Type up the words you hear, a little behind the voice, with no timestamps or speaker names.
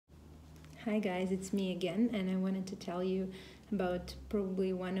Hi guys, it's me again, and I wanted to tell you about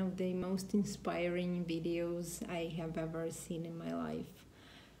probably one of the most inspiring videos I have ever seen in my life.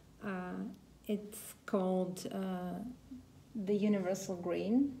 It's called The Universal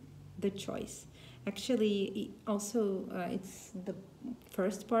Grain, The Choice. Actually, it's the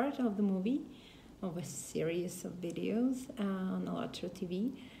first part of the movie, of a series of videos on AllatRa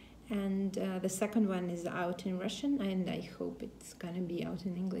TV. And the second one is out in Russian, and I hope it's gonna be out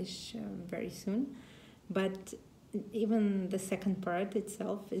in English very soon. But even the second part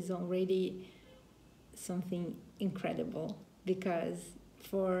itself is already something incredible, because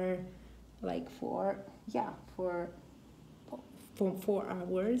for 4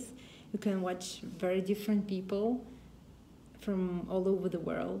 hours you can watch very different people from all over the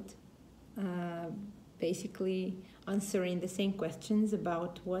world, basically answering the same questions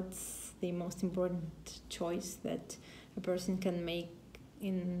about what's the most important choice that a person can make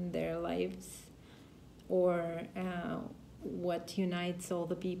in their lives, or what unites all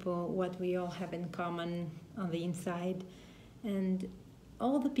the people, what we all have in common on the inside. And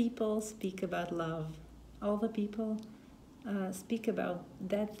all the people speak about love. All the people speak about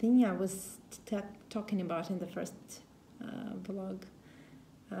that thing I was talking about in the first vlog,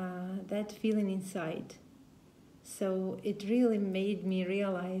 that feeling inside. So it really made me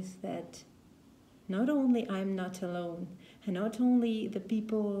realize that not only I'm not alone, and not only the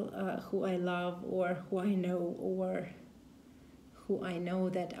people who I love or who I know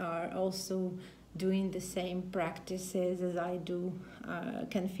that are also doing the same practices as I do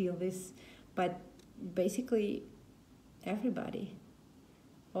can feel this, but basically everybody,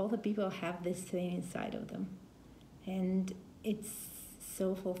 all the people have this thing inside of them, and it's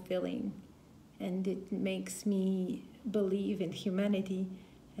so fulfilling. And it makes me believe in humanity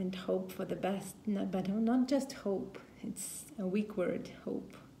and hope for the best. But not just hope, it's a weak word,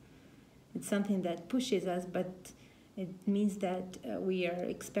 hope. It's something that pushes us, but it means that we are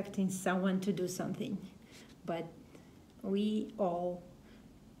expecting someone to do something. But we all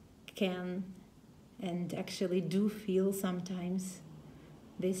can and actually do feel sometimes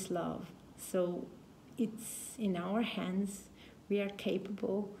this love. So it's in our hands. We are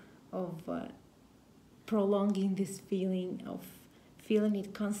capable of prolonging this feeling, of feeling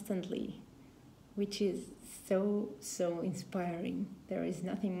it constantly, which is so inspiring. There is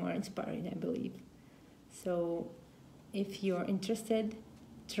nothing more inspiring, I believe. So if you're interested,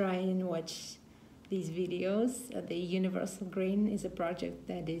 try and watch these videos. The Universal Grain is a project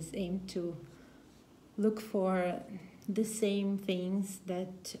that is aimed to look for the same things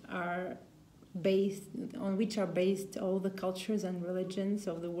that are on which are based all the cultures and religions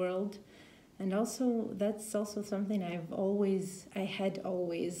of the world. And also, that's also something I had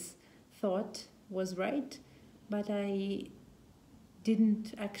always thought was right, but I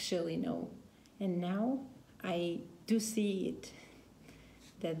didn't actually know. And now I do see it,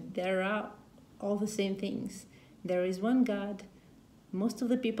 that there are all the same things. There is one God. Most of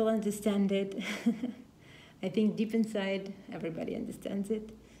the people understand it. I think deep inside, everybody understands it.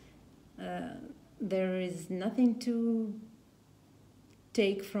 There is nothing to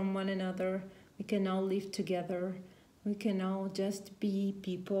take from one another. We can all live together. We can all just be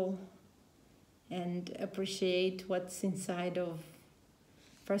people and appreciate what's inside of,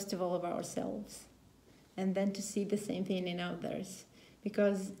 first of all, of ourselves, and then to see the same thing in others.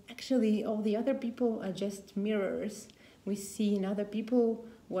 Because actually all the other people are just mirrors. We see in other people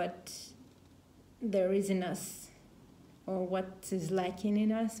what there is in us, or what is lacking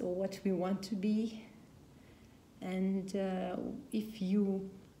in us, or what we want to be. And if you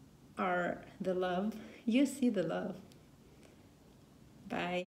are the love, you see the love. Bye.